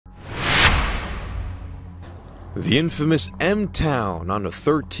The infamous M-town on the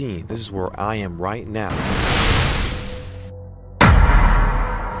 13th. This is where I am right now.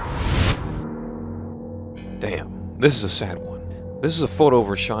 Damn, this is a sad one. This is a photo of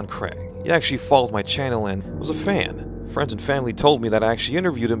Rashaun Craig. He actually followed my channel and was a fan. Friends and family told me that I actually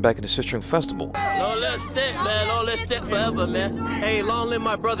interviewed him back in the Sistering Festival. Long live Stick, man. Long live Stick forever, man. Hey, long live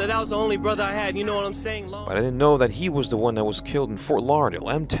my brother. That was the only brother I had. You know what I'm saying? But I didn't know that he was the one that was killed in Fort Lauderdale,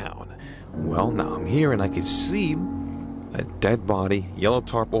 M-town. Well, now I'm here and I can see a dead body, yellow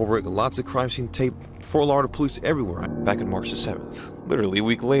tarp over it, lots of crime scene tape, Fort Lauderdale police everywhere. Back on March the 7th. Literally a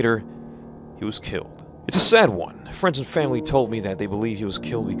week later, he was killed. It's a sad one. Friends and family told me that they believe he was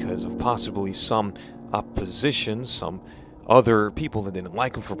killed because of possibly some opposition, some other people that didn't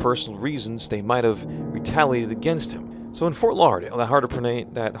like him for personal reasons. They might have retaliated against him. So in Fort Lauderdale, that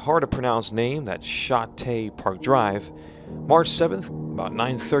hard to pronounce name, that Chateau Park Drive, March 7th, about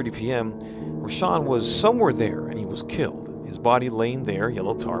 9:30 p.m., Rashaun was somewhere there and he was killed. His body laying there,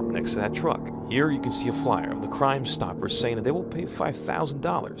 yellow tarp, next to that truck. Here you can see a flyer of the Crime Stoppers saying that they will pay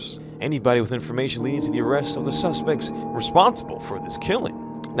 $5,000. Anybody with information leading to the arrest of the suspects responsible for this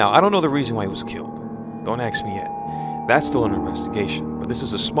killing. Now, I don't know the reason why he was killed. Don't ask me yet. That's still under investigation, but this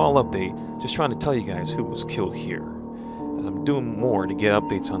is a small update, just trying to tell you guys who was killed here. As I'm doing more to get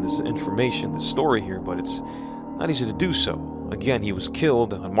updates on this information, this story here, but it's not easy to do so. Again, he was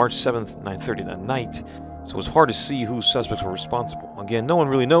killed on March 7th, 9:30 that night, so it's hard to see who suspects were responsible. Again, no one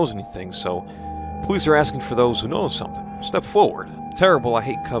really knows anything, so police are asking for those who know something. Step forward. Terrible, I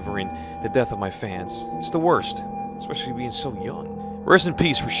hate covering the death of my fans. It's the worst, especially being so young. Rest in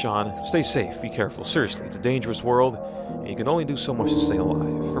peace, Rashaun. Stay safe, be careful. Seriously, it's a dangerous world, and you can only do so much to stay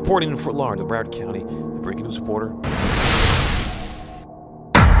alive. Reporting in Fort Lauderdale, Broward County, the Breaking News Reporter.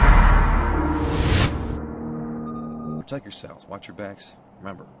 Protect yourselves, watch your backs.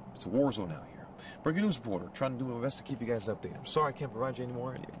 Remember, it's a war zone out here. Breaking News Reporter, trying to do my best to keep you guys updated. I'm sorry I can't provide you any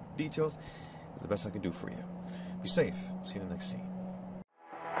more details. It's the best I can do for you. Be safe. See you in the next scene.